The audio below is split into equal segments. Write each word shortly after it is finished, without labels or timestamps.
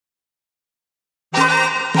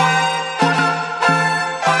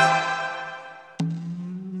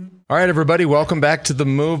All right, everybody, welcome back to the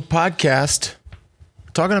Move podcast.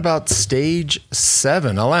 We're talking about Stage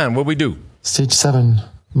 7. Alain, what we do? Stage 7,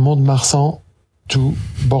 Mont-de-Marsan to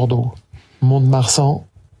Bordeaux. Mont-de-Marsan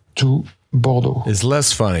to Bordeaux. It's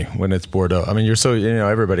less funny when it's Bordeaux. I mean,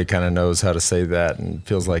 everybody kind of knows how to say that and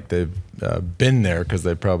feels like they've been there because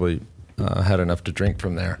they probably had enough to drink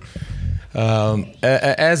from there.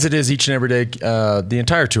 As it is each and every day, the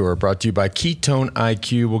entire tour brought to you by Ketone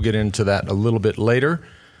IQ. We'll get into that a little bit later.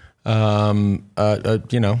 More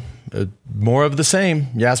of the same.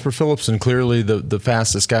 Jasper Philipsen, clearly the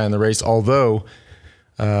fastest guy in the race, although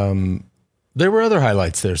there were other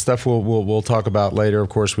highlights there. Stuff we'll talk about later. Of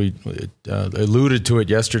course, we alluded to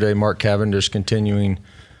it yesterday. Mark Cavendish continuing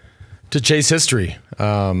to chase history.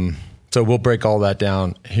 So we'll break all that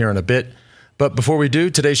down here in a bit. But before we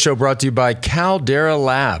do, today's show brought to you by Caldera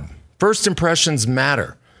Lab. First impressions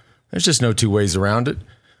matter. There's just no two ways around it.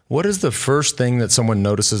 What is the first thing that someone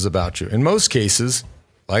notices about you? In most cases,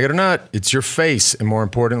 like it or not, it's your face, and more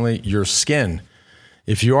importantly, your skin.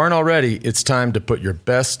 If you aren't already, it's time to put your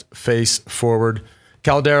best face forward.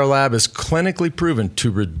 Caldera Lab is clinically proven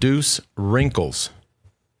to reduce wrinkles,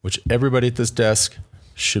 which everybody at this desk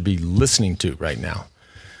should be listening to right now.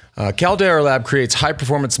 Caldera Lab creates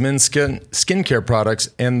high-performance men's skincare products,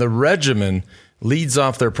 and the regimen leads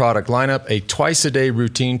off their product lineup, a twice-a-day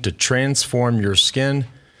routine to transform your skin.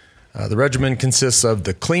 The regimen consists of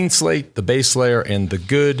the clean slate, the base layer, and the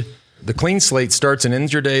good. The clean slate starts and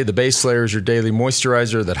ends your day. The base layer is your daily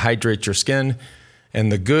moisturizer that hydrates your skin.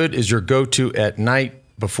 And the good is your go-to at night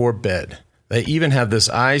before bed. They even have this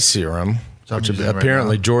eye serum, which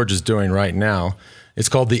apparently right George is doing right now. It's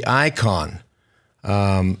called the Icon.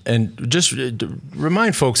 And just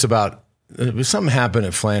remind folks about something happened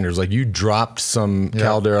at Flanders. Like you dropped some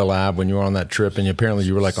Caldera Lab when you were on that trip, and apparently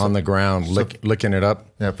you were like on the ground licking it up.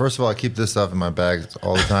 Yeah, first of all, I keep this stuff in my bag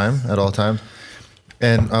all the time, at all times.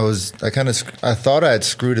 And I thought I had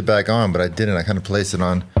screwed it back on, but I didn't. I kind of placed it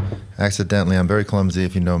on accidentally. I'm very clumsy.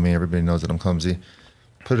 If you know me, everybody knows that I'm clumsy.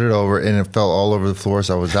 Put it over, and it fell all over the floor.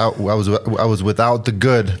 So I was out. I was without the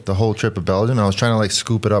good the whole trip of Belgium. I was trying to like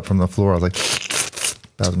scoop it up from the floor. I was like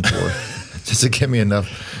 1,004, just to give me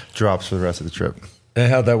enough drops for the rest of the trip.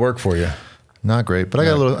 And how'd that work for you? Not great, but I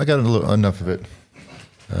got a little enough of it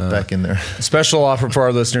back in there. Special offer for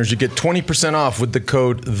our listeners. You get 20% off with the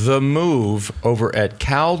code THEMOVE over at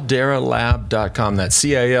calderalab.com. That's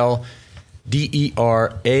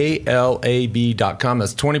CALDERALAB.com.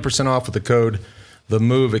 That's 20% off with the code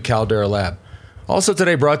THEMOVE at Caldera Lab. Also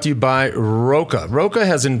today brought to you by Roka. Roka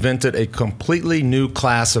has invented a completely new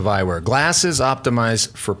class of eyewear. Glasses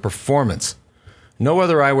optimized for performance. No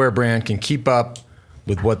other eyewear brand can keep up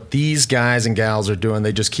with what these guys and gals are doing.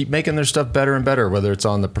 They just keep making their stuff better and better, whether it's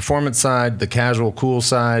on the performance side, the casual, cool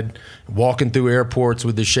side, walking through airports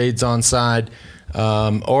with the shades on side,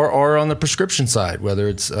 or on the prescription side, whether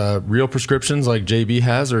it's real prescriptions like JB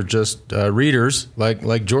has or just readers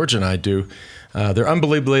like George and I do. They're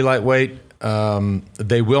unbelievably lightweight.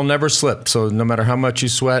 They will never slip. So no matter how much you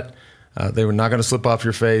sweat, they were not going to slip off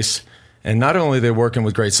your face. And not only are they working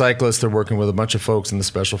with great cyclists, they're working with a bunch of folks in the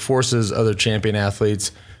special forces, other champion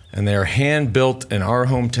athletes, and they are hand-built in our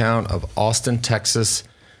hometown of Austin, Texas.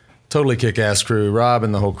 Totally kick-ass crew. Rob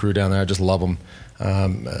and the whole crew down there, I just love them,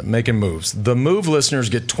 making moves. The Move listeners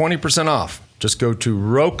get 20% off. Just go to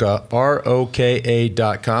Roka,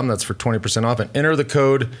 ROKA.com. That's for 20% off, and enter the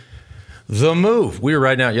code THEMOVE. We were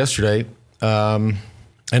riding out yesterday, and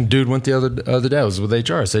dude went the other day. I was with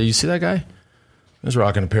HR. I said, you see that guy? He was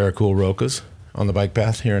rocking a pair of cool Rokas on the bike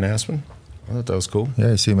path here in Aspen. I thought that was cool.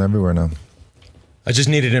 Yeah, you see him everywhere now. I just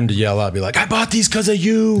needed him to yell out, be like, I bought these because of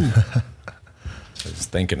you. I was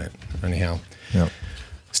thinking it. Anyhow. Yep.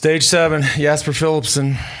 Stage 7, Jasper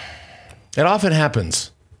Philipsen. It often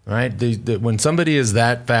happens, right? When somebody is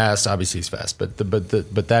that fast, obviously he's fast, but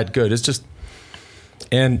that good. It's just,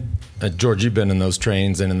 and George, you've been in those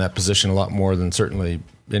trains and in that position a lot more than certainly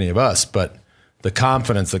any of us, but the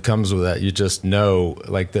confidence that comes with that, you just know,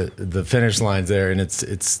 like the finish line's there, and it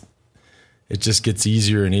just gets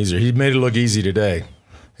easier and easier. He made it look easy today.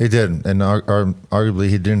 He did, and arguably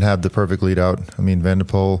he didn't have the perfect lead out. I mean, Van der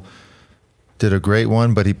Poel did a great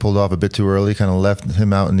one, but he pulled off a bit too early, kind of left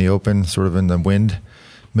him out in the open, sort of in the wind,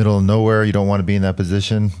 middle of nowhere. You don't want to be in that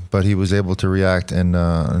position, but he was able to react and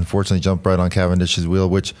unfortunately jump right on Cavendish's wheel,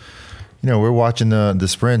 which, we're watching the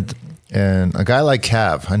sprint. And a guy like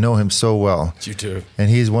Cav, I know him so well. You too. And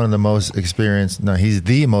he's one of the most experienced. No, he's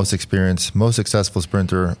the most experienced, most successful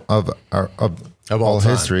sprinter of all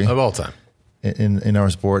history, of all time, in our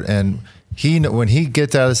sport. And when he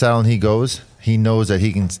gets out of the saddle and he knows that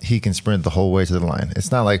he can sprint the whole way to the line.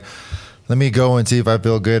 It's not like let me go and see if I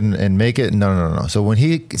feel good and make it. No. So when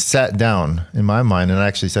he sat down, in my mind, and I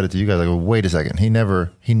actually said it to you guys, I go, wait a second. He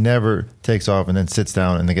never takes off and then sits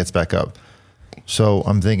down and then gets back up. So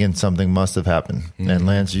I'm thinking something must have happened. And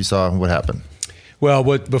Lance, you saw what happened. Well,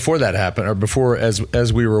 before that happened, or before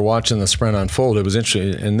as we were watching the sprint unfold, it was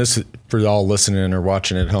interesting. And this, for y'all listening or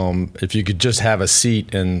watching at home, if you could just have a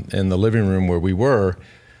seat in the living room where we were,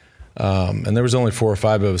 and there was only 4 or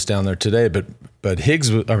 5 of us down there today, but Higgs,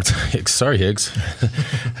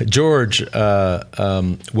 George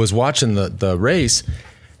was watching the race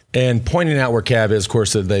and pointing out where Cav is. Of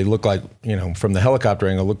course, they look like, from the helicopter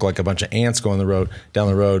angle, look like a bunch of ants going down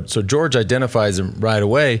the road. So George identifies him right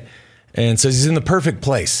away and says he's in the perfect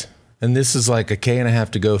place. And this is like a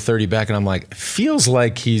K&a-half to go, 30 back. And I'm like, feels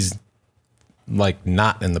like he's like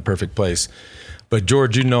not in the perfect place. But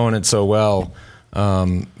George, you knowing it so well,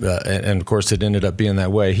 and of course it ended up being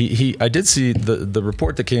that way. I did see the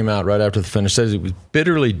report that came out right after the finish says he was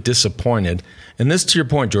bitterly disappointed. And this, to your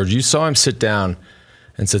point, George, you saw him sit down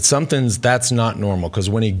and said that's not normal, because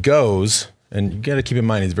when he goes, and you got to keep in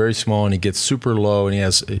mind he's very small and he gets super low and he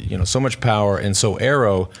has so much power and so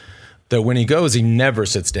aero that when he goes he never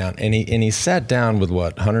sits down, and he sat down with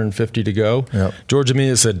 150 to go. Yep. George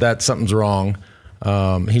Amia said that something's wrong.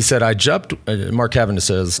 He said, I jumped, Mark Cavendish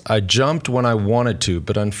says, I jumped when I wanted to,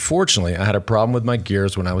 but unfortunately I had a problem with my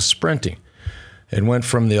gears when I was sprinting. It went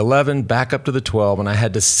from the 11 back up to the 12, and I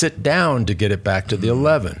had to sit down to get it back to the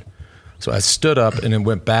 11. So I stood up and it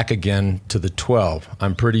went back again to the 12.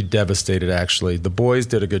 I'm pretty devastated, actually. The boys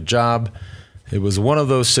did a good job. It was one of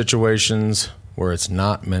those situations where it's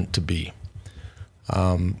not meant to be.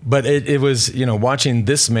 But it was, watching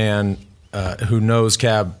this man who knows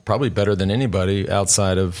Cab probably better than anybody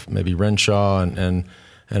outside of maybe Renshaw and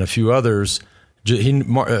a few others.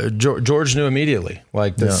 George knew immediately.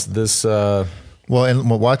 Like this. Well, and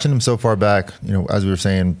watching him so far back, as we were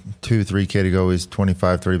saying, 2-3K to go, he's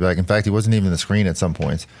 25, 30 back. In fact, he wasn't even in the screen at some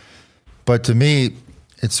points. But to me,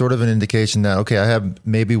 it's sort of an indication that, okay, I have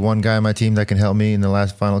maybe one guy on my team that can help me in the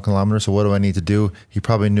last final kilometer, so what do I need to do? He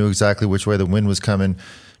probably knew exactly which way the wind was coming,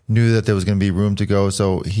 knew that there was going to be room to go,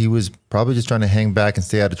 so he was probably just trying to hang back and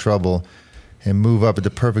stay out of trouble and move up at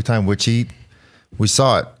the perfect time, which we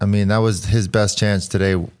saw it. I mean, that was his best chance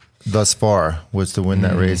today thus far, was to win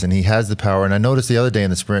that race, and he has the power. And I noticed the other day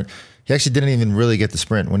in the sprint, he actually didn't even really get the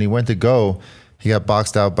sprint. When he went to go, he got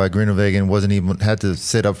boxed out by Groenewegen, had to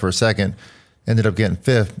sit up for a second, ended up getting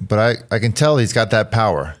 5th. But I can tell he's got that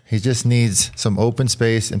power. He just needs some open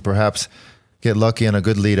space and perhaps get lucky on a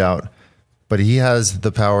good lead out. But he has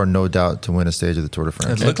the power, no doubt, to win a stage of the Tour de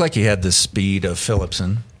France. It looked like he had the speed of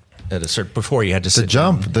Philipsen at a certain, before he had to sit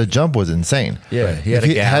down. down. The jump was insane. Yeah, he had a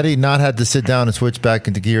gap. Had he not had to sit down and switch back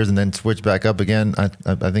into gears and then switch back up again,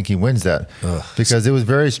 I think he wins that. Because it was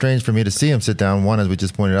very strange for me to see him sit down, one, as we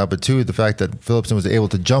just pointed out, but two, the fact that Philipsen was able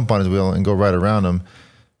to jump on his wheel and go right around him.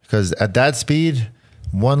 Because at that speed,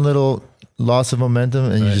 one little loss of momentum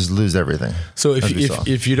and you just lose everything. So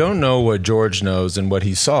if you don't know what George knows and what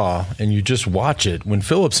he saw, and you just watch it, when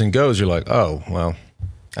Philipsen goes, you're like, oh, well,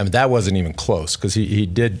 I mean, that wasn't even close, because he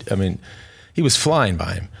was flying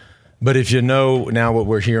by him. But if you know now what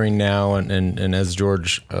we're hearing now, and as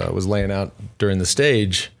George was laying out during the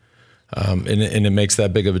stage, and it makes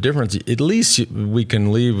that big of a difference, at least we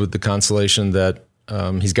can leave with the consolation that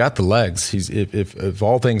he's got the legs. If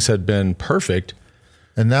all things had been perfect.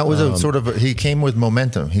 And that was he came with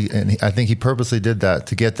momentum. I think he purposely did that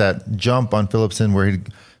to get that jump on Philipsen where he'd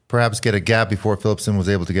perhaps get a gap before Philipsen was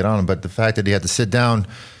able to get on him. But the fact that he had to sit down,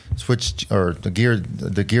 switch, or the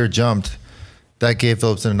gear jumped, that gave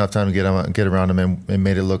Philipsen enough time to get around him and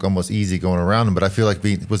made it look almost easy going around him. But I feel like if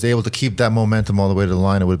he was able to keep that momentum all the way to the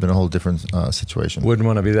line, it would have been a whole different situation. Wouldn't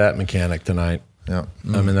want to be that mechanic tonight. Yeah,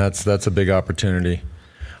 I mean that's a big opportunity.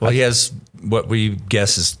 Well, he has what we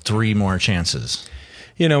guess is 3 more chances.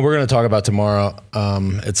 We're going to talk about tomorrow.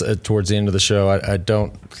 It's towards the end of the show. I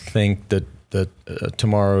don't think that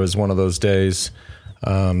tomorrow is one of those days.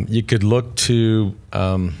 You could look to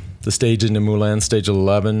the stage in Moulin, stage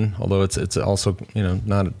 11, although it's also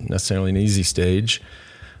not necessarily an easy stage.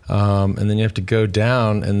 And then you have to go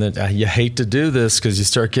down, and then you hate to do this because you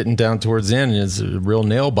start getting down towards the end, and it's a real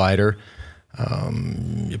nail biter.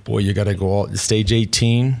 You got to go stage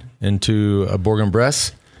 18 into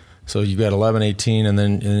Bourg-en-Bresse. So you've got 11, 18, and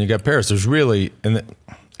then you got Paris. There's really, and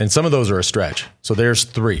some of those are a stretch. So there's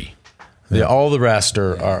 3. All the rest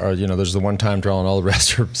are there's the one-time trial, and all the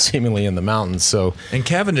rest are seemingly in the mountains. So, and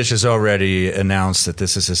Cavendish has already announced that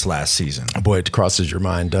this is his last season. Boy, it crosses your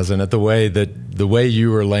mind, doesn't it? The way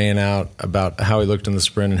you were laying out about how he looked in the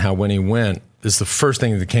sprint and how when he went is the first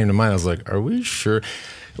thing that came to mind. I was like, are we sure?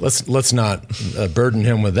 let's not burden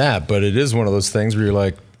him with that. But it is one of those things where you're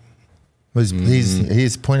like,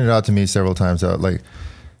 he's pointed out to me several times that like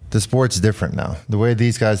the sport's different now. The way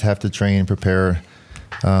these guys have to train, prepare.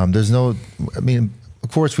 Of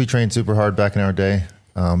course we trained super hard back in our day,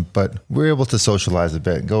 but we're able to socialize a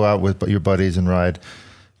bit, go out with your buddies and ride.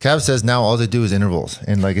 Cav says now all they do is intervals,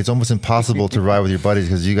 and like it's almost impossible to ride with your buddies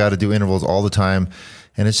because you got to do intervals all the time,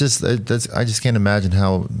 and it's just I just can't imagine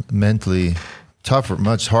how mentally tougher,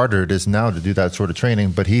 much harder it is now to do that sort of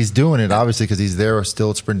training. But he's doing it obviously because he's there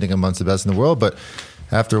still sprinting amongst the best in the world. But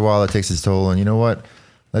after a while, it takes its toll, and you know what?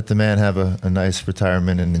 Let the man have a nice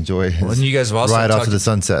retirement and enjoy his and you guys have also ride off to the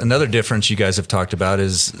sunset. Another difference you guys have talked about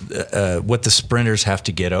is what the sprinters have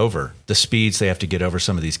to get over, the speeds they have to get over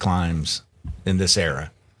some of these climbs in this era.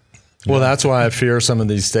 Well, that's why I fear some of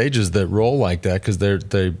these stages that roll like that because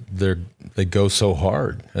they go so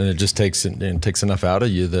hard, and it just takes enough out of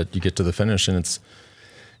you that you get to the finish and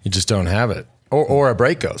you just don't have it, or a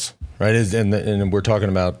break goes right. And we're talking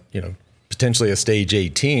about potentially a stage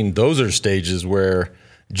 18. Those are stages where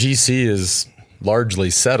GC is largely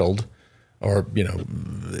settled, or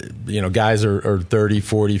guys are 30,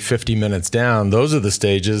 40, 50 minutes down. Those are the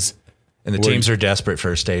stages. And the teams are desperate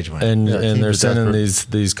for a stage win. And they're sending these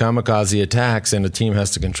kamikaze attacks, and the team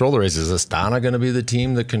has to control the race. Is Astana going to be the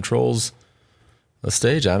team that controls the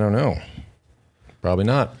stage? I don't know. Probably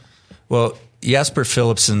not. Well, Jasper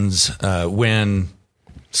Philipsen's win,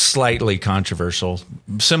 slightly controversial,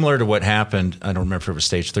 similar to what happened. I don't remember if it was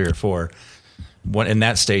stage 3 or 4. In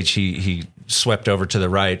that stage, he swept over to the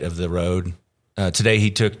right of the road. Today,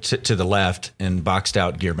 he took to the left and boxed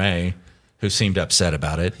out Guilherme, who seemed upset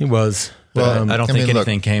about it. He was. Well, I don't think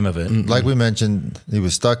anything came of it. Like we mentioned, he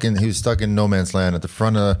was stuck in no man's land at the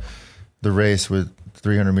front of the race with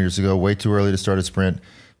 300 meters to go. Way too early to start a sprint,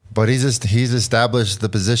 but he's established the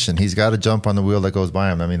position. He's got to jump on the wheel that goes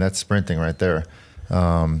by him. I mean, that's sprinting right there.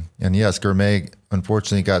 And yes, Guilherme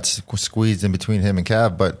unfortunately got squeezed in between him and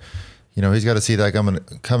Cav, but he's got to see that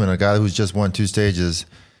coming. A guy who's just won 2 stages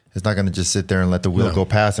is not going to just sit there and let the wheel go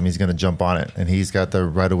past him. He's going to jump on it, and he's got the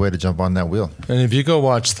right of way to jump on that wheel. And if you go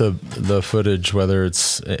watch the footage, whether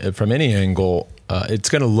it's from any angle, it's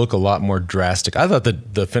going to look a lot more drastic. I thought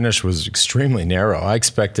that the finish was extremely narrow. I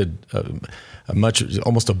expected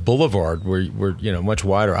almost a boulevard where much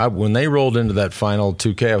wider. When they rolled into that final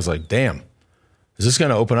 2K, I was like, damn, is this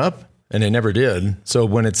going to open up? And it never did. So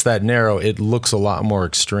when it's that narrow, it looks a lot more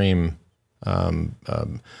extreme.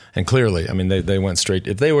 And clearly, I mean, they went straight.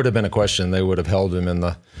 If they would have been a question, they would have held him in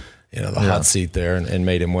the hot seat there and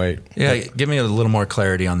made him wait. Yeah, give me a little more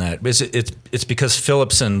clarity on that. It's because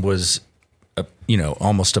Philipsen was,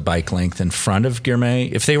 almost a bike length in front of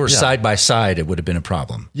Guilherme. If they were side by side, it would have been a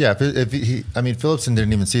problem. Yeah, Philipsen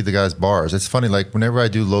didn't even see the guy's bars. It's funny, like whenever I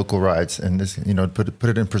do local rides, and this, put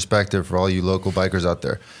it in perspective for all you local bikers out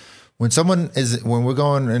there. When we're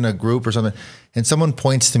going in a group or something, and someone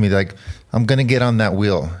points to me like I'm going to get on that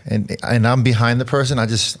wheel, and I'm behind the person,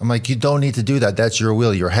 I'm like, you don't need to do that. That's your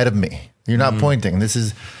wheel. You're ahead of me. You're not pointing.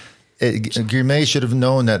 Guilherme should have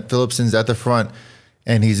known that Philipsen's at the front,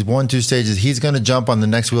 and he's won 2 stages. He's going to jump on the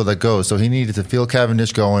next wheel that goes. So he needed to feel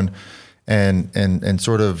Cavendish going, and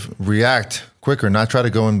sort of react quicker, not try to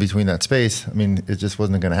go in between that space. I mean, it just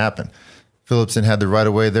wasn't going to happen. Philipsen had the right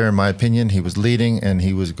of way there, in my opinion. He was leading, and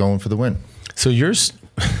he was going for the win. So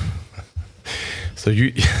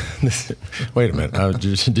wait a minute.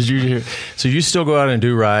 Did you hear? So you still go out and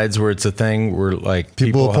do rides where it's a thing where like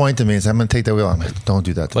people will point to me and say, "I'm going to take that wheel." I'm like, "Don't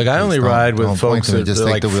do that." Like I only ride with folks that are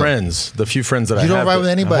like friends. The few friends that I have. You don't ride with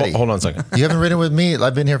anybody. Hold on a second. You haven't ridden with me.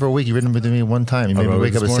 I've been here for a week. You've ridden with me one time. You made me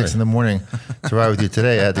wake up at 6 in the morning to ride with you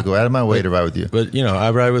today. I had to go out of my way to ride with you. But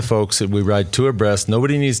I ride with folks. We ride 2 abreast.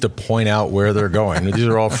 Nobody needs to point out where they're going. These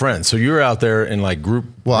are all friends. So you're out there in like group.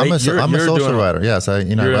 Well, I'm a social rider. Yes, I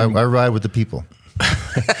ride with the people.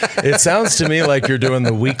 It sounds to me like you're doing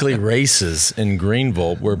the weekly races in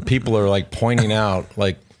Greenville where people are like pointing out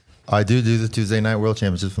like I do the Tuesday night World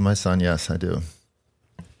Championships with my son. Yes, I do.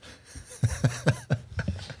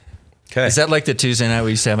 Okay. Is that like the Tuesday night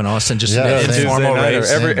we used to have in Austin? Just an informal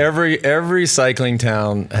race? Every cycling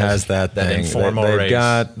town has that thing. Informal race.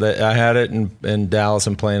 I had it in Dallas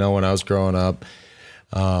and Plano when I was growing up.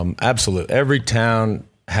 Absolutely. Every town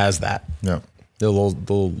has that. Yeah. The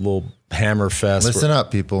little hammer fest. Listen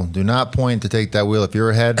up, people. Do not point to take that wheel. If you're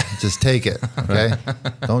ahead, just take it. Okay?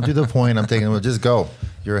 Don't do the point. I'm taking the wheel. Just go.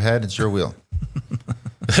 You're ahead. It's your wheel.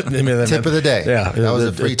 Tip of the day. Yeah, that was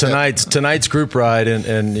a free tonight's group ride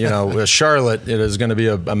in Charlotte. It is going to be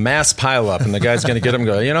a mass pileup, and the guy's going to get him.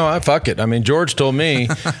 Go. Fuck it. I mean, George told me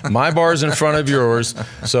my bar's in front of yours,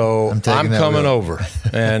 so I'm coming over.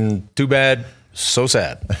 And too bad So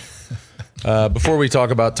sad. Before we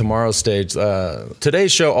talk about tomorrow's stage,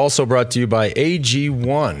 today's show also brought to you by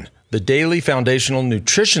AG1, the daily foundational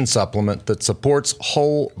nutrition supplement that supports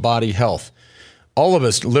whole body health. All of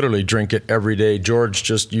us literally drink it every day. George,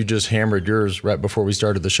 you just hammered yours right before we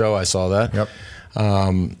started the show. I saw that. Yep.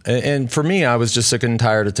 And for me, I was just sick and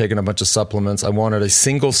tired of taking a bunch of supplements. I wanted a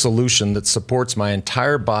single solution that supports my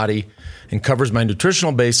entire body and covers my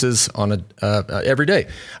nutritional bases on every day.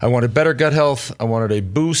 I wanted better gut health. I wanted a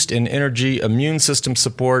boost in energy, immune system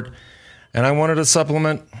support, and I wanted a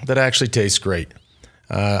supplement that actually tastes great.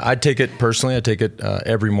 I take it personally. I take it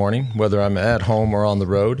every morning, whether I'm at home or on the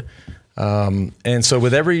road. And so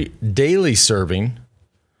with every daily serving,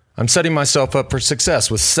 I'm setting myself up for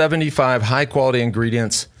success with 75 high-quality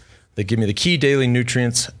ingredients that give me the key daily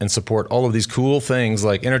nutrients and support all of these cool things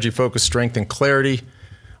like energy, focus, strength, and clarity,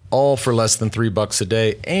 all for less than $3 a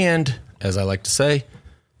day. And, as I like to say,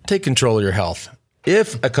 take control of your health.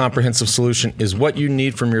 If a comprehensive solution is what you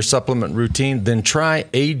need from your supplement routine, then try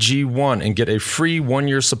AG1 and get a free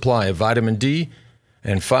 1-year supply of vitamin D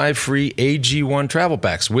and 5 free AG1 travel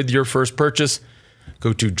packs with your first purchase.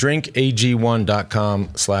 Go to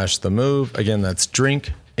drinkag1.com/themove. Again, that's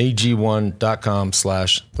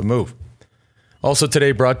drinkag1.com/themove. Also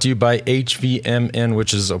today brought to you by HVMN,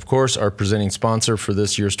 which is, of course, our presenting sponsor for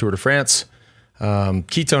this year's Tour de France.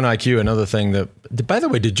 Ketone IQ, another thing that, by the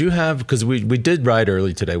way, did you have, because we did ride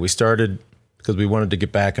early today. We started because we wanted to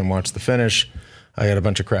get back and watch the finish. I got a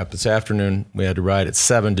bunch of crap this afternoon. We had to ride at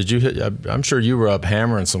 7. Did you? I'm sure you were up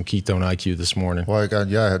hammering some Ketone IQ this morning. Well, I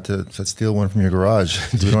had to steal one from your garage.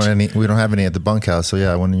 We don't have any at the bunkhouse, so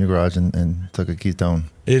I went in your garage and took a Ketone.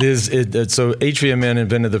 So HVMN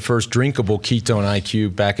invented the first drinkable Ketone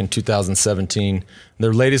IQ back in 2017.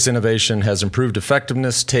 Their latest innovation has improved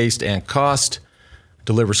effectiveness, taste, and cost.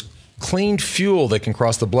 Delivers clean fuel that can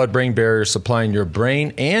cross the blood-brain barrier, supplying your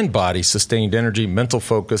brain and body sustained energy, mental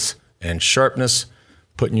focus, and sharpness,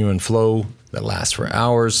 putting you in flow that lasts for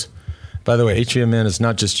hours. By the way, HVMN is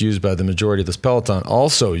not just used by the majority of this peloton,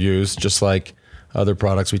 also used, just like other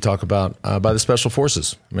products we talk about, by the Special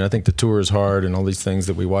Forces. I mean, I think the Tour is hard and all these things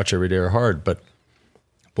that we watch every day are hard, but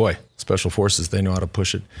boy, Special Forces, they know how to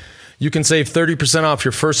push it. You can save 30% off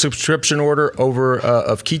your first subscription order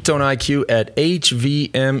of Ketone IQ at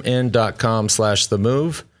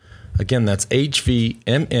hvmn.com/themove. Again, that's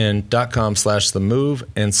hvmn.com/themove,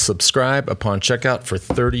 and subscribe upon checkout for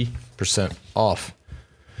 30% off.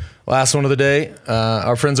 Last one of the day,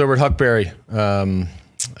 our friends over at Huckberry,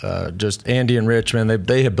 just Andy and Rich, man,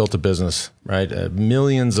 they have built a business, right?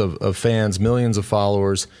 Millions of fans, millions of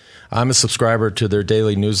followers. I'm a subscriber to their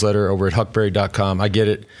daily newsletter over at huckberry.com. I get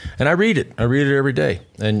it, and I read it. I read it every day,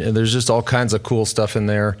 and there's just all kinds of cool stuff in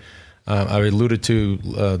there. I alluded to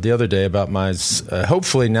the other day about my,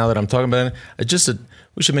 hopefully now that I'm talking about it,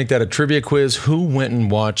 we should make that a trivia quiz. Who went and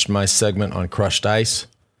watched my segment on crushed ice?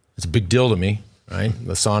 It's a big deal to me, right?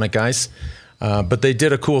 The Sonic ice. But they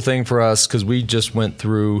did a cool thing for us because we just went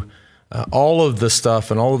through all of the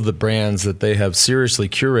stuff and all of the brands that they have seriously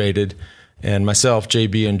curated. And myself,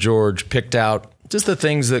 JB, and George picked out just the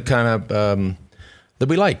things that kind of that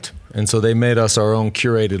we liked. And so they made us our own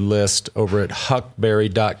curated list over at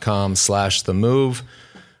huckberry.com/themove.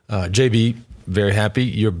 JB, very happy.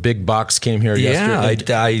 Your big box came here yesterday.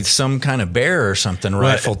 Yeah, some kind of bear or something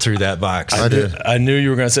rifled through that box. I did. I knew you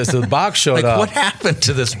were going to say. So the box showed up. What happened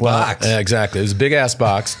to this box? Yeah, exactly. It was a big ass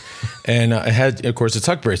box, and it had, of course, it's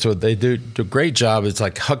Huckberry. So they do a great job. It's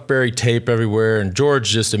like Huckberry tape everywhere, and George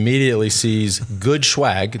just immediately sees good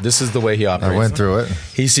swag. This is the way he operates. I went through it.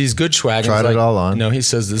 He sees good swag. Tried it all on. No, he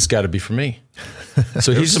says this got to be for me.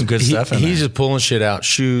 So he's some good stuff in there. He's just pulling shit out: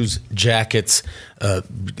 shoes, jackets,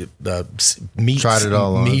 meat. Tried it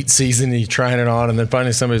all on. Meat season. He's trying it on, and then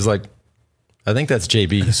finally somebody's like, "I think that's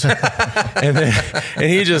JB's,"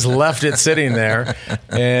 and he just left it sitting there.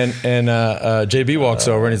 And JB walks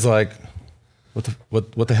over and he's like,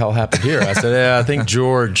 "What the hell happened here?" I said, "Yeah, I think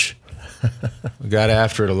George got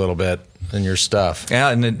after it a little bit." And your stuff. Yeah,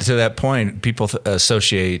 and then to that point, people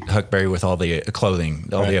associate Huckberry with all the clothing,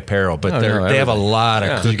 all the apparel, but they have a lot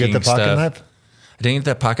of cooking Did you get the pocket stuff. knife? I didn't get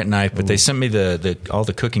that pocket knife, but they sent me all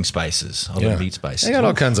the cooking spices, all the meat spices. They got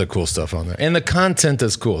all kinds of cool stuff on there, and the content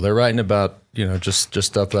is cool. They're writing about just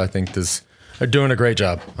stuff that I think they're doing a great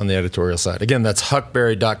job on the editorial side. Again, that's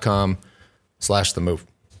huckberry.com/themove.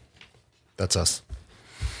 That's us.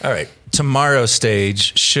 All right, tomorrow's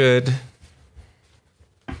stage should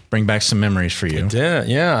bring back some memories for you.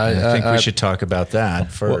 Yeah. I think we should talk about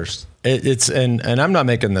that first. Well, it's and I'm not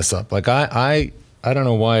making this up. Like I I don't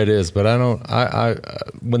know why it is, but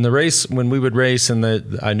when we would race and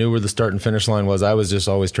I knew where the start and finish line was, I was just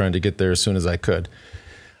always trying to get there as soon as I could.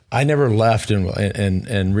 I never left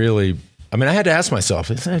and really, I mean, I had to ask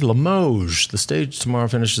myself, is that Limoges? The stage tomorrow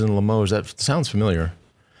finishes in Limoges. That sounds familiar.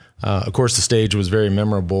 Of course, the stage was very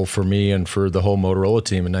memorable for me and for the whole Motorola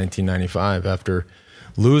team in 1995 after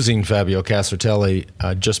losing Fabio Casartelli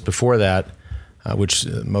just before that. Which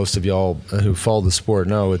most of y'all who follow the sport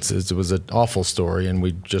know, it was an awful story, and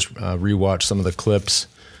we just rewatched some of the clips.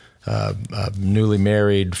 Newly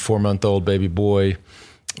married, 4-month-old baby boy,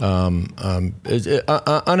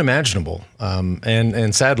 unimaginable.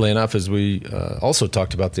 And sadly enough, as we also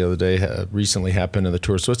talked about the other day, recently happened in the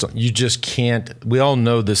Tour of Switzerland. You just can't. We all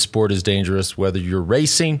know this sport is dangerous, whether you're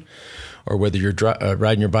racing or whether you're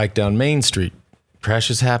riding your bike down Main Street.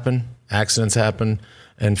 Crashes happen, accidents happen.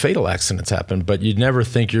 And fatal accidents happen, but you'd never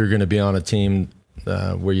think you're going to be on a team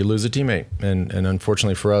where you lose a teammate. And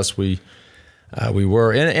unfortunately for us, we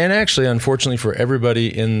were. And actually, unfortunately for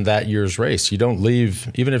everybody in that year's race, you don't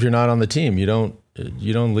leave, even if you're not on the team, you don't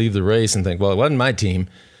leave the race and think, well, it wasn't my team.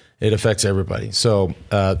 It affects everybody. So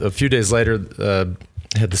a few days later,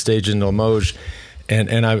 had the stage in Limoges,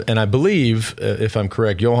 and I believe, if I'm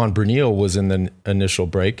correct, Johan Brunel was in the initial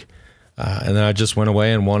break. And then I just went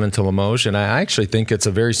away and won into Limoges. And I actually think it's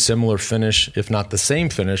a very similar finish, if not the same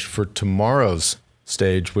finish, for tomorrow's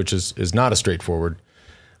stage, which is not a straightforward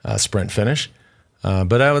sprint finish.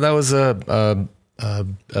 But that was a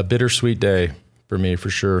bittersweet day for me,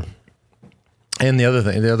 for sure. And the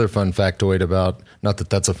other fun factoid about, not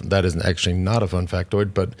that that isn't actually not a fun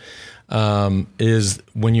factoid, but is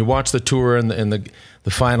when you watch the tour and the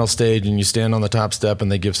final stage and you stand on the top step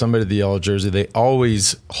and they give somebody the yellow jersey, they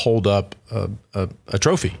always hold up a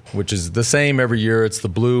trophy, which is the same every year. It's the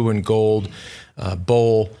blue and gold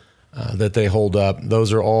bowl that they hold up.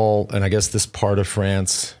 Those are all, and I guess this part of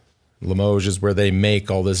France, Limoges, is where they make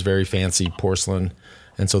all this very fancy porcelain.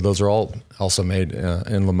 And so those are all also made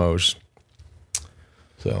in Limoges.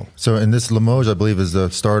 So in this Limoges, I believe, is the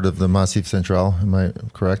start of the Massif Central. Am I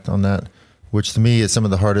correct on that? Which to me is some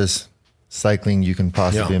of the hardest cycling you can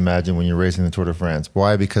possibly imagine when you're racing the Tour de France.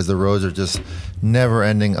 Why? Because the roads are just never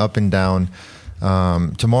ending, up and down.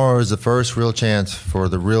 Tomorrow is the first real chance for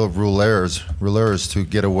the real rouleurs to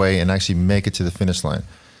get away and actually make it to the finish line.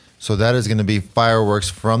 So that is going to be fireworks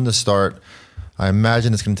from the start. I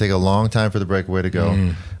imagine it's going to take a long time for the breakaway to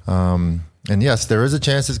go. And yes, there is a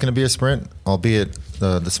chance it's going to be a sprint, albeit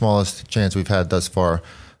the smallest chance we've had thus far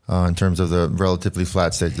in terms of the relatively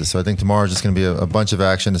flat stages. So I think tomorrow is just going to be a bunch of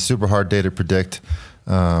action. It's a super hard day to predict,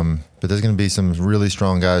 but there's going to be some really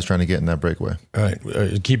strong guys trying to get in that breakaway. All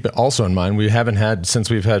right. Keep it also in mind, we've had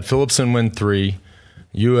Philipsen win 3,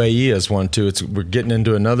 UAE has won 2. We're getting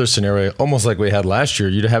into another scenario, almost like we had last year.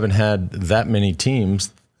 You haven't had that many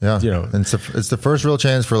teams. Yeah, and it's the first real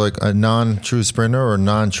chance for like a non-true sprinter or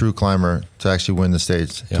non-true climber to actually win the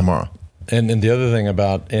stage tomorrow. And the other thing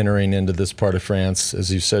about entering into this part of France,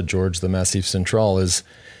 as you said, George, the Massif Central, is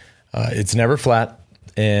it's never flat,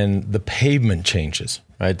 and the pavement changes.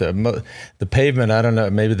 Right, the pavement. I don't know.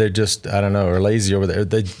 Maybe they're just are lazy over there.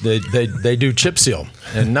 They do chip seal,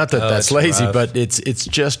 and not that that's lazy, rough. But it's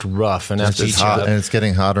just rough, and it's hot, and it's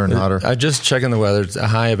getting hotter and hotter. I just checking the weather. It's a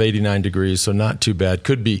high of 89 degrees, so not too bad.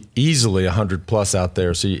 Could be easily 100 plus out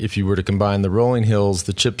there. So if you were to combine the rolling hills,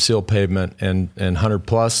 the chip seal pavement, and 100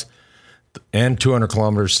 plus, and 200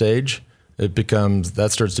 kilometer stage, that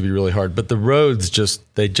starts to be really hard. But the roads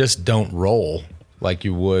just don't roll like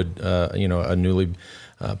you would, a newly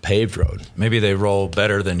paved road. Maybe they roll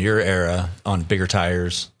better than your era on bigger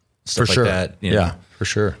tires, stuff for sure. like that. Yeah, for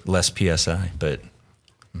sure. Less PSI, but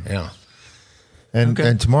yeah.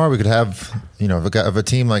 And tomorrow we could have, if a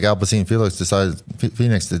team like Alpecin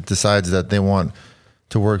Phoenix decides that they want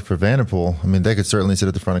to work for Van der Poel, I mean, they could certainly sit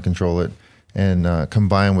at the front and control it and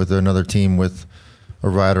combine with another team with a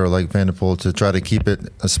rider like Van der Poel to try to keep it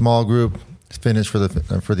a small group finish for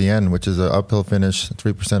the end, which is an uphill finish,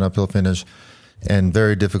 3% uphill finish, and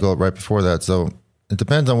very difficult right before that. So it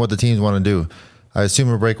depends on what the teams want to do. I assume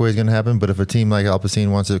a breakaway is going to happen, but if a team like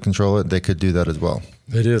Alpecin wants to control it, they could do that as well.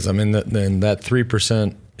 It is. I mean, that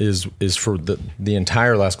 3% is for the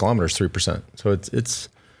entire last kilometer is 3%. So it's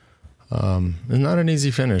not an easy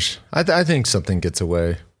finish. I think something gets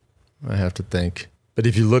away. I have to think. But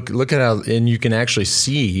if you look at how, and you can actually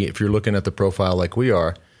see, if you're looking at the profile like we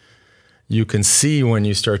are, you can see when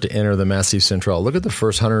you start to enter the Massif Central. Look at the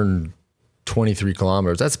first 123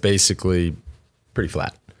 kilometers. That's basically pretty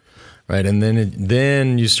flat, right? And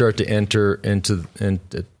then you start to enter into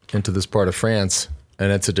this part of France,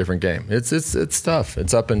 and it's a different game. It's tough.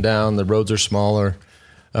 It's up and down. The roads are smaller.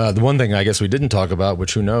 The one thing I guess we didn't talk about,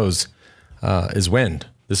 which who knows, is wind.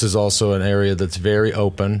 This is also an area that's very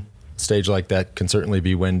open. A stage like that can certainly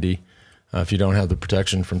be windy. If you don't have the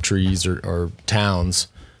protection from trees or towns,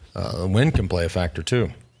 wind can play a factor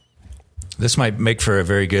too. This might make for a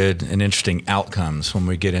very good and interesting outcomes when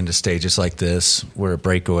we get into stages like this where a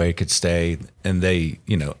breakaway could stay and they,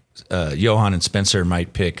 Johan and Spencer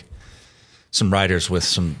might pick some riders with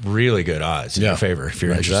some really good odds in your favor if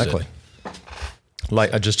you're interested. Exactly.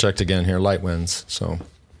 I just checked again here, light winds, so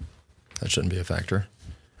that shouldn't be a factor.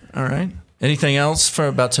 All right. Anything else for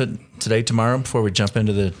about today, tomorrow, before we jump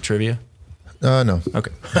into the trivia? No.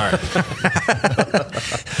 Okay. All right.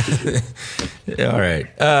 All right.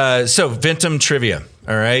 So Ventum trivia.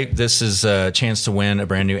 All right. This is a chance to win a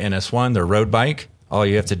brand new NS1, their road bike. All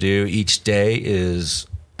you have to do each day is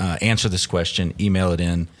answer this question, email it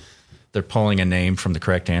in. They're pulling a name from the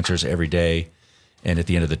correct answers every day. And at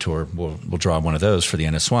the end of the tour, we'll draw one of those for the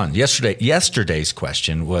NS1. Yesterday's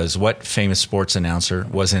question was, what famous sports announcer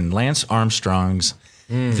was in Lance Armstrong's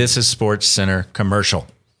This Is Sports Center commercial?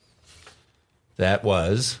 That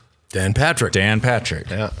was Dan Patrick.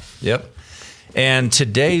 Yeah. Yep. And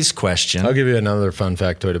today's question, I'll give you another fun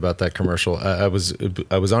factoid about that commercial. I was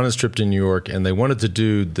on his trip to New York, and they wanted to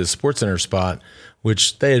do the Sports Center spot,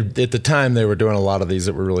 which they had, at the time they were doing a lot of these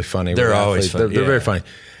that were really funny. They're always funny. They're very funny.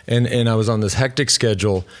 And I was on this hectic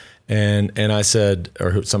schedule, and I said,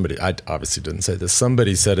 or somebody, I obviously didn't say this,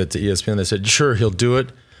 somebody said it to ESPN. They said, sure, he'll do it,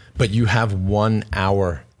 but you have 1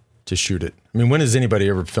 hour to shoot it. I mean, when has anybody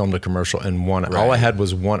ever filmed a commercial in one? Right. All I had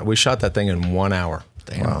was we shot that thing in 1 hour.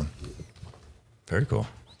 Damn. Wow. Very cool.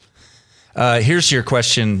 Here's your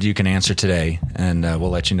question you can answer today, and we'll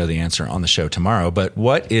let you know the answer on the show tomorrow. But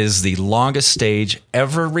what is the longest stage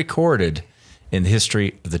ever recorded in the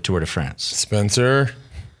history of the Tour de France? Spencer?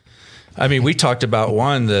 I mean, we talked about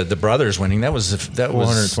one, the brothers winning. That was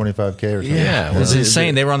 425K or something. Yeah, it was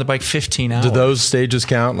insane. They were on the bike 15 hours. Do those stages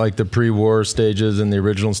count, like the pre-war stages and the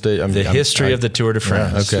original stage? The history of the Tour de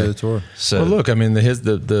France. Yeah, okay. The tour. So, well, look, I mean,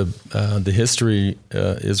 the history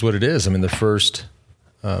is what it is. I mean, the first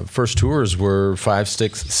tours were 5,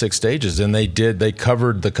 6 stages, and they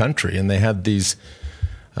covered the country, and they had these.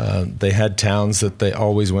 They had towns that they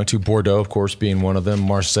always went to. Bordeaux, of course, being one of them.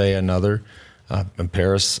 Marseille, another. And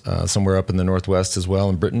Paris, somewhere up in the northwest as well,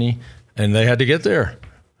 in Brittany, and they had to get there.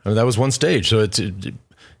 I mean, that was one stage. So it's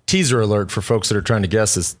teaser alert for folks that are trying to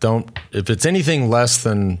guess this. If it's anything less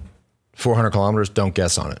than 400 kilometers, don't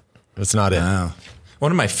guess on it. It's not it.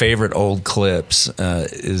 One of my favorite old clips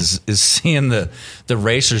is seeing the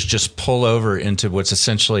racers just pull over into what's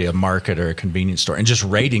essentially a market or a convenience store and just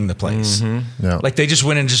raiding the place. Mm-hmm. Yeah. Like they just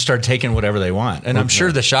went in and just started taking whatever they want. And I'm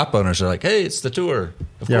sure the shop owners are like, hey, it's the tour.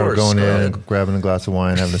 Of course. We're going in, grabbing a glass of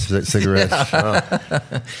wine, having a cigarette.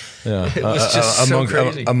 It was just so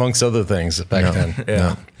crazy. Amongst other things back then.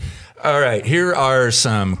 Yeah. All right, here are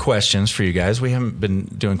some questions for you guys. We haven't been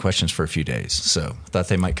doing questions for a few days, so thought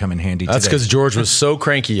they might come in handy today. That's because George was so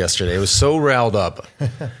cranky yesterday. He was so riled up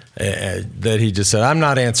that he just said, I'm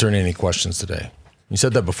not answering any questions today. You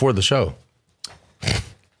said that before the show.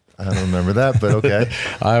 I don't remember that, but okay.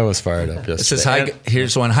 I was fired up yesterday. It says,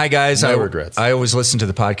 here's one. Hi, guys. No regrets. I always listen to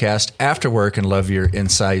the podcast after work and love your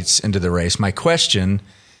insights into the race. My question,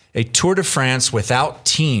 a Tour de France without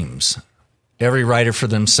teams, every rider for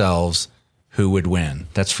themselves, who would win?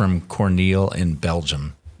 That's from Cornel in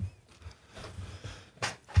Belgium.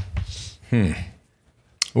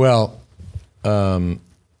 Well, I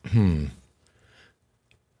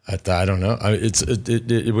don't know. It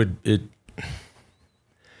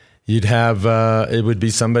would be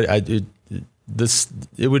somebody.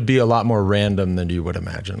 It would be a lot more random than you would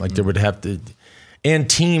imagine. Like there would have to. And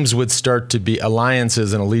teams would start to be,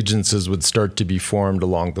 alliances and allegiances would start to be formed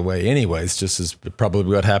along the way anyways, just as probably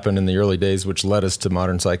what happened in the early days, which led us to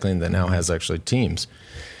modern cycling that now has actually teams.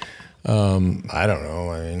 I don't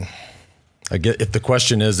know. I mean, if the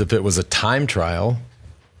question is if it was a time trial,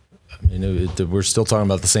 I mean, we're still talking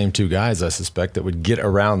about the same two guys, I suspect, that would get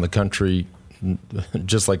around the country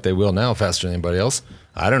just like they will now, faster than anybody else.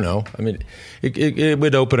 I don't know. I mean, it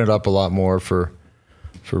would open it up a lot more for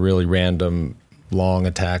really random long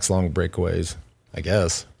attacks, long breakaways, I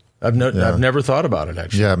guess. I've never thought about it,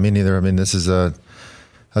 actually. Yeah, me neither. I mean, this is a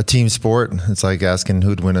team sport. It's like asking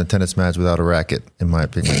who'd win a tennis match without a racket, in my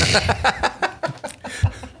opinion.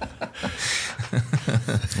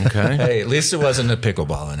 Okay. Hey, at least it wasn't a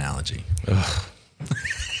pickleball analogy.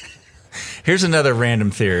 Here's another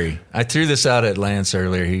random theory. I threw this out at Lance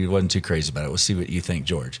earlier. He wasn't too crazy about it. We'll see what you think,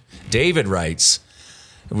 George. David writes,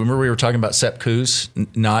 remember we were talking about Sepp Kuss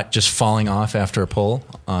not just falling off after a pull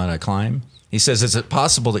on a climb? He says, is it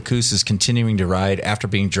possible that Koos is continuing to ride after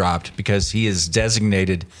being dropped because he is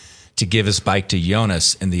designated to give his bike to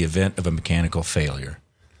Jonas in the event of a mechanical failure?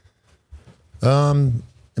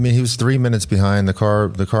 I mean, he was 3 minutes behind the car.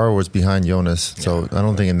 The car was behind Jonas, so I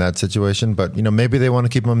don't think in that situation. But maybe they want to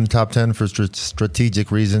keep him in the top 10 for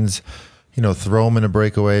strategic reasons. Throw him in a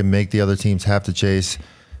breakaway, make the other teams have to chase.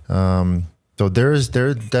 So there's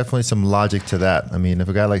definitely some logic to that. I mean, if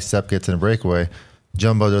a guy like Sepp gets in a breakaway,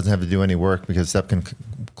 Jumbo doesn't have to do any work because Sepp can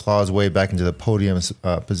claw his way back into the podium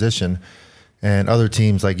position, and other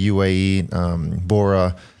teams like UAE,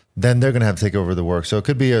 Bora, then they're going to have to take over the work. So it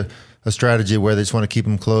could be a strategy where they just want to keep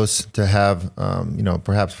him close to have,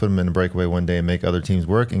 perhaps put him in a breakaway one day and make other teams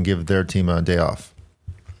work and give their team a day off.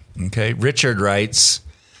 Okay. Richard writes,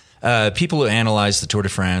 people who analyze the Tour de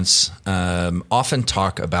France often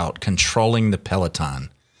talk about controlling the peloton.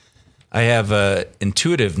 I have an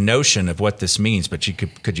intuitive notion of what this means, but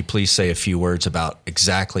could you please say a few words about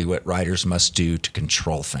exactly what riders must do to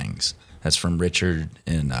control things? That's from Richard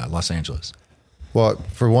in Los Angeles. Well,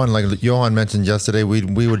 for one, like Johan mentioned yesterday,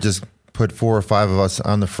 we would just put 4 or 5 of us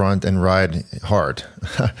on the front and ride hard.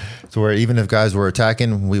 So where even if guys were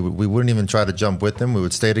attacking, we wouldn't even try to jump with them. We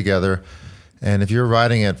would stay together. And if you're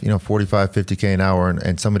riding at 45, 50K an hour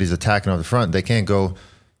and somebody's attacking off the front, they can't go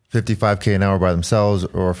 55K an hour by themselves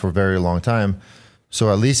or for a very long time.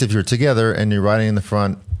 So at least if you're together and you're riding in the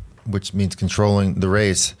front, which means controlling the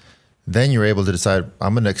race, then you're able to decide,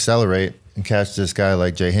 I'm going to accelerate and catch this guy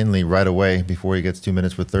like Jay Hindley right away before he gets 2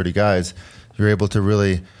 minutes with 30 guys. You're able to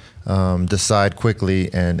really decide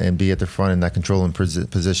quickly and be at the front in that controlling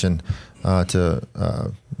position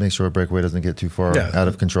to make sure a breakaway doesn't get too far out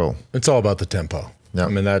of control. It's all about the tempo. Yeah. I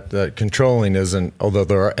mean, that controlling isn't, although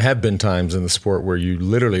there have been times in the sport where you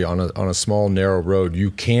literally on a small, narrow road, you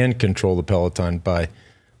can control the peloton by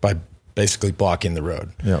basically blocking the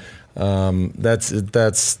road. Yeah.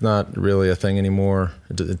 That's not really a thing anymore,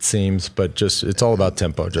 it seems, but just it's all about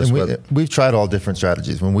tempo. We've tried all different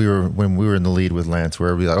strategies when we were in the lead with Lance,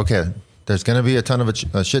 where we're like, okay, there's going to be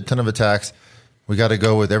a shit ton of attacks. We got to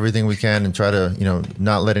go with everything we can and try to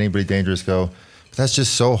not let anybody dangerous go. But that's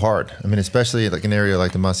just so hard. I mean, especially like an area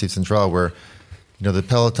like the Massif Central where the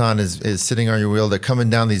peloton is sitting on your wheel. They're coming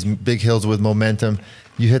down these big hills with momentum.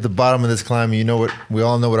 You hit the bottom of this climb, we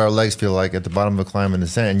all know what our legs feel like at the bottom of a climb in the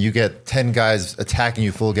sand. You get 10 guys attacking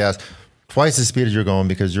you full gas, twice the speed as you're going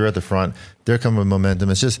because you're at the front. They're coming with momentum.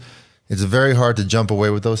 It's very hard to jump away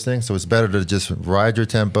with those things. So it's better to just ride your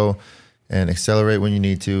tempo and accelerate when you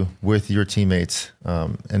need to with your teammates,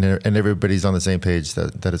 and everybody's on the same page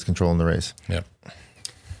that is controlling the race. Yep.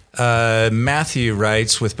 Matthew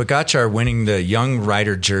writes, with Pogacar winning the young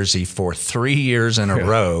rider jersey for 3 years in a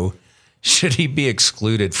row, should he be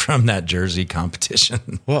excluded from that jersey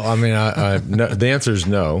competition? Well, I mean, no, the answer is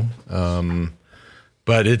no.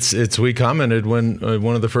 But we commented when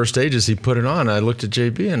one of the first stages he put it on. I looked at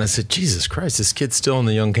JB and I said, Jesus Christ, this kid's still in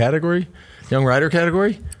the young rider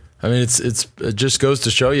category. I mean, it just goes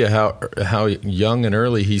to show you how young and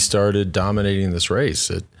early he started dominating this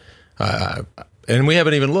race. And we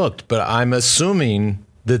haven't even looked, but I'm assuming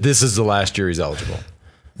that this is the last year he's eligible.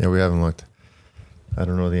 Yeah, we haven't looked. I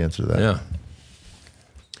don't know the answer to that.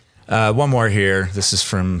 Yeah. One more here. This is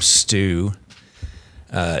from Stu.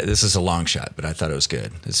 This is a long shot, but I thought it was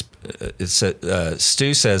good.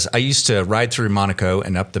 Stu says, I used to ride through Monaco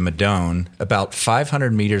and up the Madone. About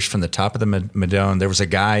 500 meters from the top of the Madone, there was a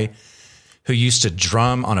guy who used to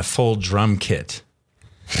drum on a full drum kit.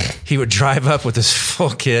 He would drive up with his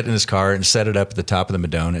full kit in his car and set it up at the top of the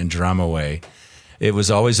Madone and drum away. It was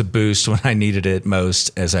always a boost when I needed it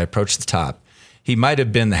most as I approached the top. He might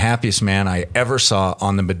have been the happiest man I ever saw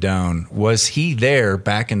on the Madone. Was he there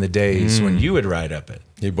back in the days when you would ride up it?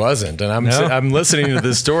 He wasn't. And I'm listening to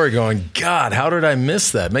this story going, God, how did I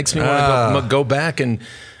miss that? Makes me want to go back and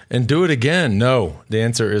do it again. No. The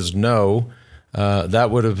answer is no. That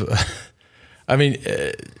would have... I mean,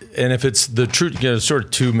 and if it's the true, sort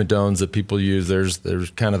of 2 Madones that people use, there's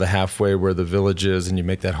kind of the halfway where the village is, and you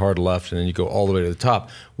make that hard left, and then you go all the way to the top.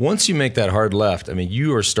 Once you make that hard left, I mean,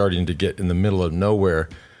 you are starting to get in the middle of nowhere.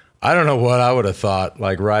 I don't know what I would have thought.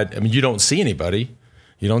 I mean, you don't see anybody,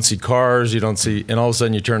 you don't see cars, you don't see, and all of a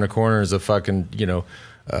sudden you turn a corner, there's a fucking,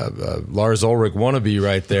 Lars Ulrich wannabe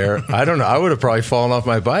right there. I don't know. I would have probably fallen off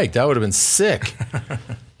my bike. That would have been sick.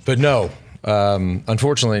 But no,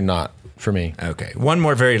 unfortunately not. For me. Okay. One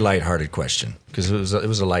more very lighthearted question because it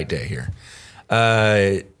was a light day here.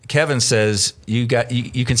 Kevin says you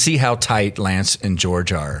can see how tight Lance and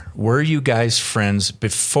George are. Were you guys friends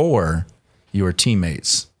before you were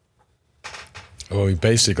teammates? Well, we've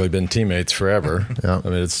basically been teammates forever. Yeah. I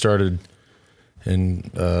mean, it started in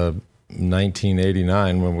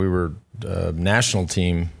 1989 when we were national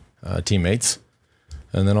team teammates,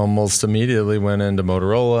 and then almost immediately went into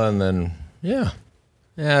Motorola, and then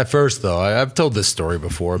at first though I've told this story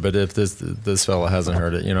before, but if this fella hasn't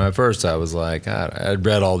heard it, at first I was like, I'd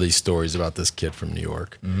read all these stories about this kid from New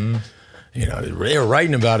York. Mm-hmm. They were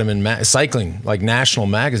writing about him in cycling, like national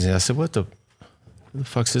magazine. I said, who the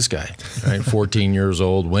fuck's this guy? Right, 14 years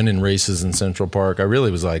old, winning races in Central Park. I really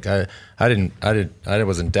was like, I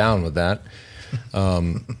wasn't down with that.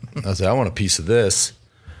 I said, I want a piece of this.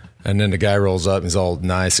 And then the guy rolls up and he's all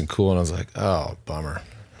nice and cool, and I was like, oh, bummer.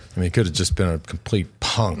 I mean, he could have just been a complete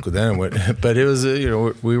punk then, but it was,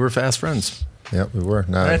 we were fast friends. Yep, we were.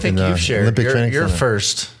 I think you've shared your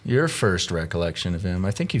first recollection of him.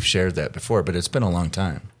 I think you've shared that before, but it's been a long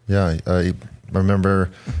time. Yeah, I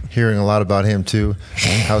remember hearing a lot about him too.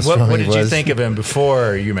 How strong what he did you think of him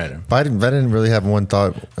before you met him? I didn't really have one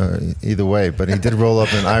thought either way, but he did roll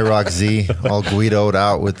up in an IROC Z, all Guido'd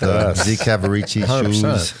out with Z Cavarici 100%.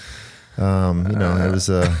 shoes. It was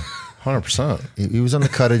 100%. He was on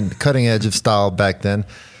the cutting edge of style back then,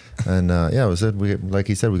 and it was it. Like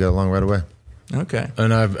he said, we got along right away. Okay.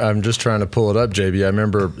 And I'm just trying to pull it up, JB. I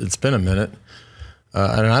remember it's been a minute,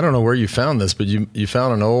 and I don't know where you found this, but you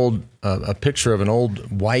found a picture of an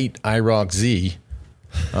old white IROC Z.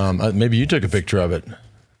 Maybe you took a picture of it.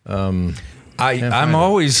 I'm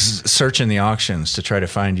always searching the auctions to try to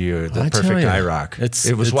find you the perfect IROC.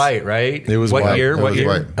 It was white, right? It was white. What year? What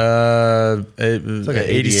year? It was like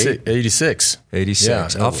 86. 86.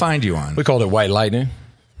 Yeah, I'll find you one. We called it White Lightning,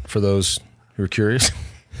 for those who are curious.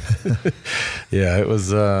 Yeah, it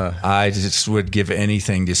was. I just would give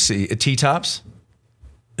anything to see T-tops.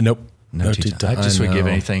 Nope. No T-tops. I just would give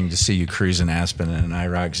anything to see you cruising Aspen in an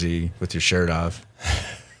IROC Z with your shirt off.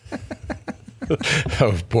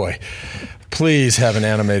 Oh boy. Please have an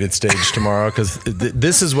animated stage tomorrow, because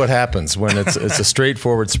this is what happens when it's a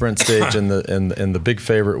straightforward sprint stage and the big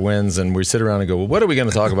favorite wins, and we sit around and go, well, what are we going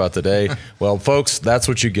to talk about today? Well, folks, that's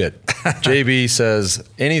what you get. JB says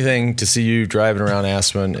anything to see you driving around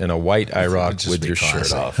Aspen in a white IROC with your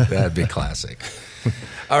shirt off. That'd be classic.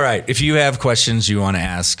 All right. If you have questions you want to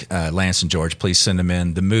ask Lance and George, please send them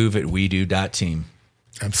in. TheMove@WeDo.team.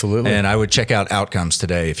 Absolutely. And I would check out Outcomes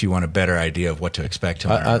today if you want a better idea of what to expect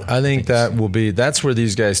tomorrow. I think that's where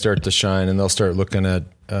these guys start to shine, and they'll start looking at,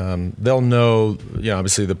 they'll know,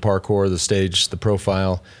 obviously the parkour, the stage, the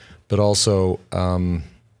profile, but also,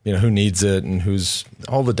 who needs it and who's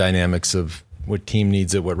all the dynamics of what team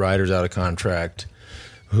needs it, what rider's out of contract,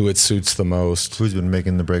 who it suits the most. Who's been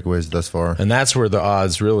making the breakaways thus far. And that's where the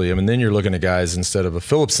odds really, then you're looking at guys, instead of a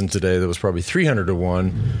Phillipson today that was probably 300 to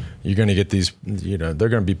 1, you're going to get these, they're going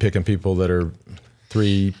to be picking people that are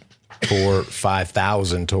 3, 4,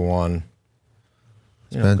 5,000 to 1.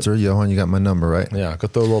 Spencer, Johan, you got my number, right? Yeah, go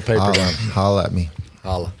throw a little paper down. Holla at me.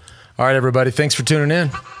 Holla. All right, everybody, thanks for tuning in.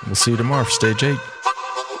 We'll see you tomorrow for Stage 8.